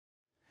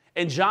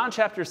In John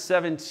chapter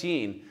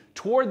 17,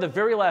 toward the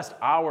very last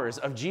hours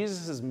of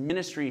Jesus'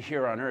 ministry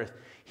here on earth,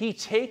 he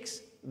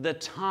takes the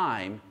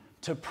time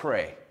to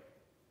pray.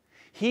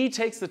 He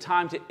takes the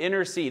time to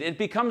intercede. It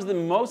becomes the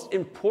most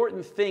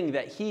important thing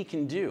that he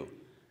can do.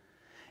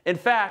 In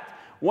fact,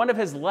 one of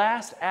his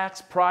last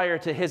acts prior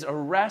to his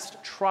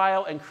arrest,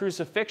 trial, and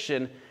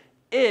crucifixion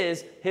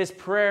is his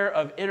prayer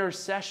of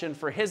intercession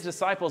for his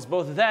disciples,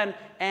 both then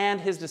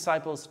and his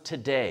disciples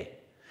today.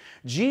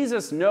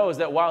 Jesus knows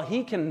that while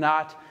he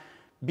cannot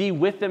be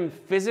with them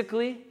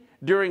physically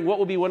during what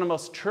will be one of the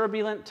most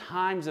turbulent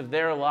times of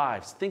their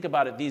lives. Think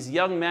about it. These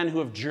young men who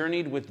have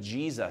journeyed with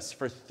Jesus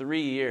for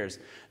 3 years,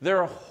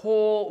 their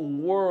whole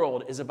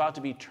world is about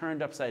to be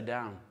turned upside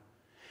down.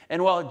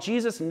 And while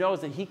Jesus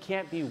knows that he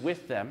can't be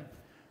with them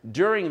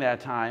during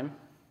that time,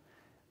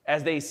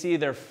 as they see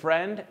their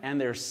friend and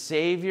their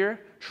Savior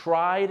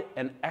tried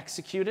and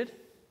executed,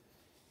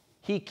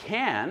 he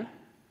can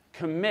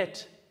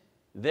commit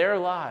their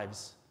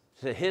lives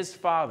to his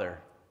Father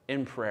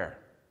in prayer.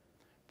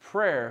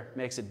 Prayer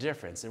makes a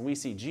difference, and we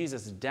see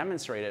Jesus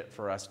demonstrate it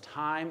for us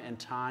time and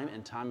time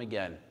and time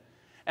again.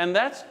 And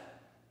that's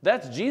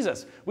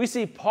Jesus. We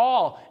see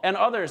Paul and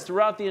others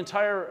throughout the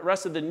entire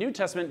rest of the New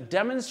Testament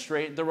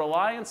demonstrate the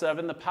reliance of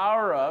and the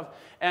power of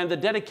and the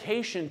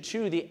dedication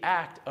to the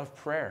act of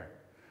prayer.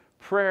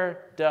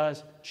 Prayer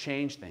does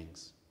change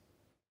things.